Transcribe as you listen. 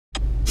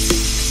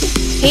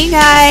Hey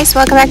guys,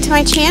 welcome back to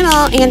my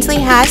channel, Ainsley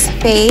Has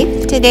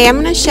Faith. Today I'm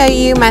going to show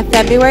you my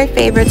February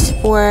favorites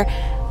for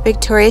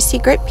Victoria's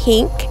Secret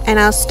Pink, and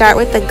I'll start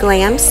with the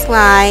glam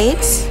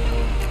slides.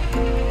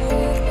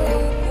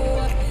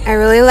 I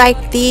really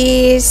like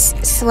these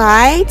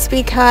slides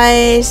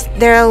because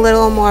they're a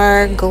little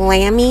more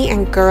glammy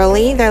and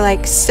girly. They're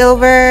like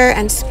silver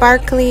and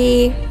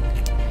sparkly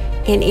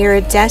and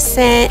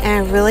iridescent,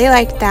 and I really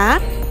like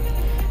that.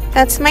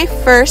 That's my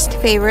first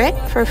favorite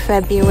for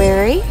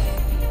February.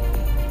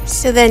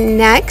 So then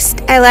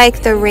next, I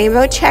like the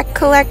rainbow check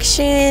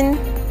collection,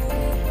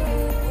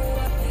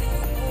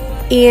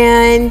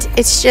 and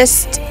it's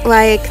just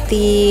like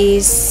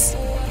these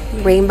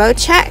rainbow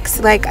checks.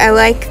 Like, I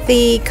like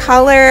the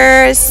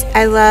colors,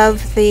 I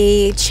love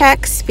the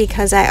checks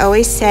because I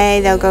always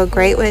say they'll go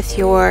great with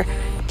your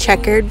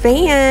checkered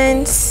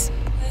Vans.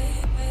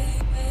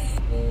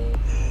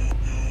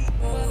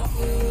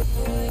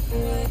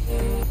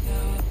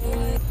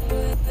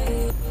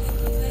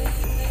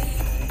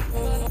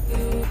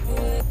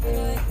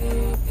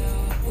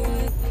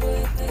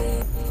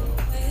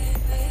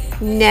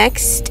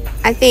 Next,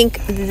 I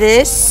think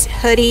this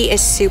hoodie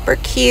is super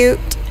cute,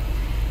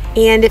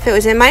 and if it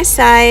was in my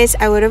size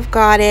I would have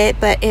got it,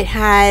 but it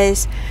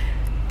has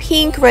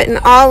pink written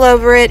all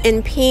over it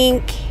in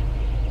pink,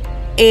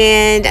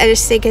 and I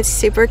just think it's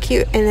super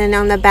cute. And then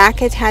on the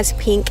back it has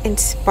pink and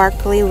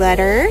sparkly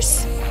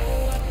letters.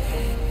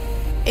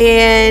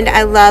 And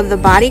I love the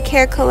body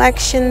care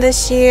collection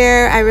this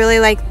year. I really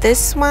like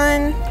this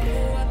one.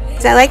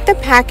 I like the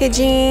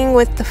packaging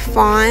with the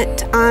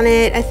font on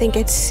it. I think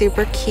it's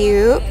super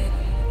cute.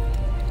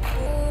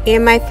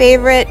 And my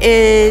favorite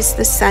is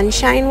the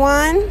sunshine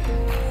one.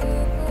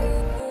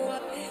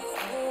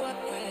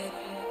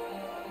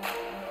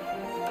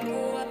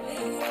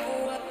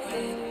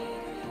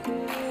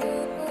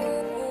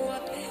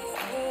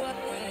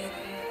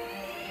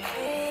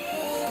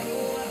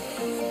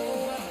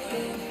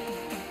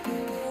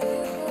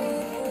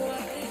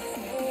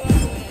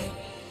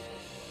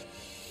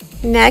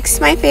 Next,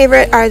 my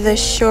favorite are the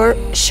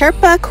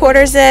Sherpa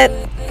quarter zip.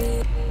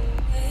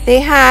 They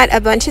had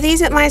a bunch of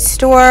these at my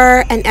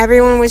store, and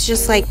everyone was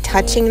just like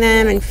touching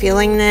them and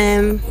feeling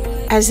them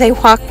as they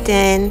walked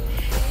in.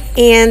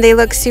 And they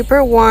look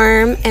super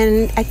warm,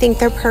 and I think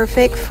they're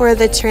perfect for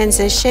the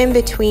transition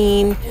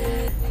between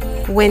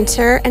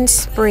winter and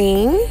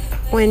spring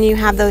when you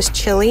have those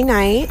chilly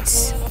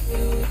nights.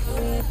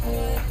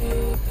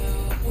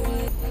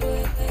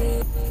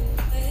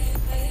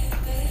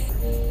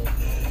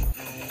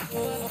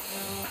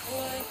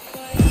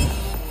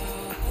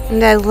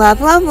 And I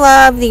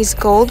love these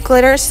gold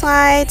glitter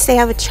slides. They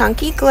have a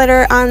chunky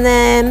glitter on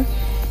them,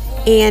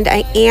 and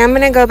I am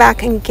going to go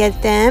back and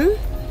get them.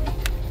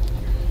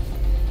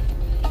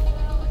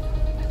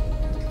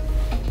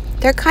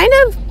 They're kind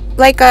of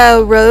like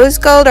a rose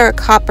gold or a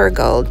copper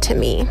gold to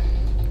me.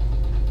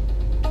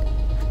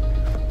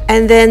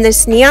 And then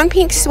this neon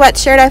pink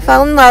sweatshirt I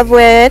fell in love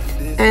with,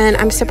 and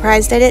I'm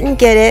surprised I didn't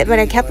get it, but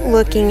I kept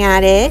looking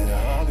at it.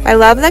 I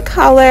love the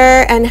color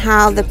and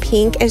how the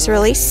pink is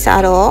really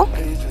subtle.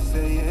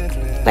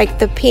 Like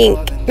the pink,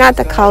 not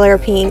the color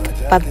pink,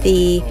 but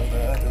the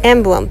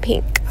emblem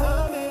pink.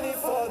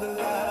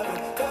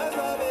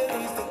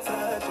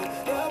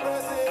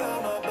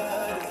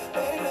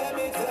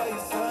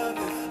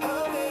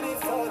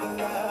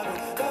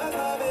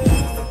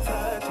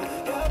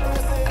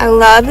 I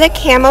love the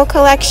camo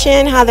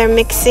collection, how they're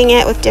mixing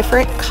it with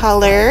different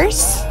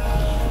colors.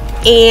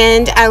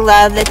 And I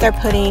love that they're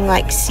putting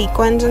like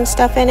sequins and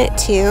stuff in it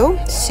too.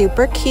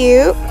 Super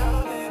cute.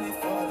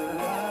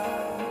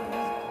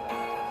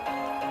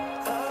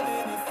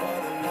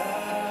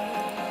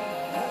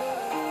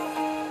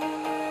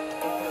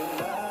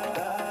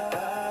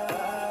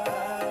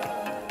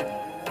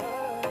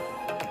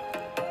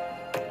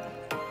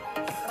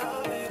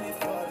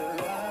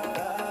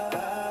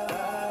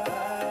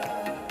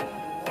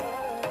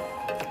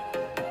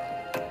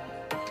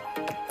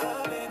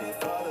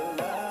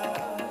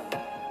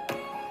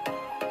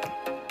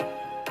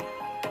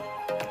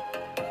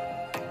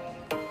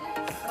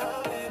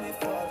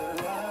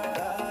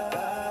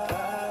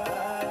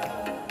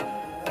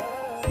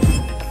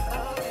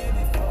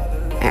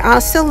 I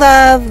also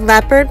love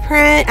leopard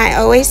print. I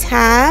always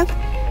have.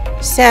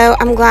 So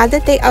I'm glad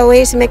that they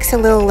always mix a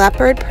little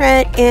leopard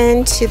print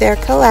into their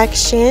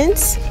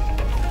collections.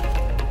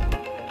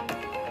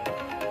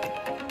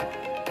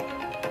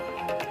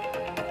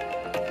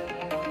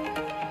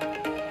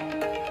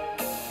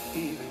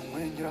 Even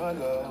when you're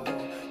low,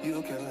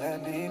 you can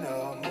let me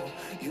know.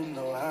 You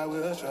know I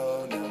will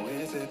show. Now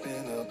we're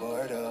sipping the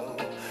Bordeaux.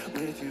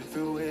 With you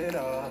through it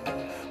all,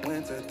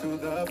 winter through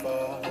the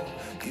fall.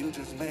 You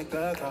just make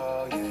the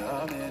call,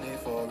 yeah, I'm in it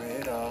for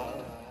it all.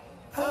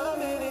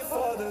 I'm in it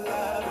for the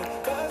love,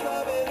 cause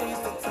love it needs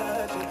to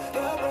touch it.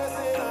 You're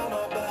pressing on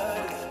my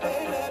body,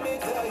 babe, let me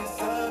tell you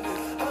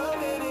something.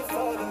 I'm in it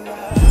for the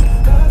love,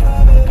 cause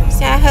love it needs to touch it.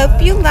 So I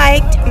hope you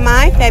liked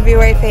my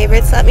February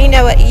favorites. Let me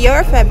know what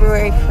your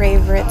February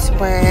favorites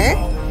were.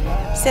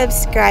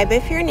 Subscribe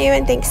if you're new,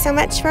 and thanks so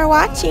much for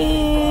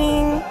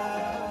watching.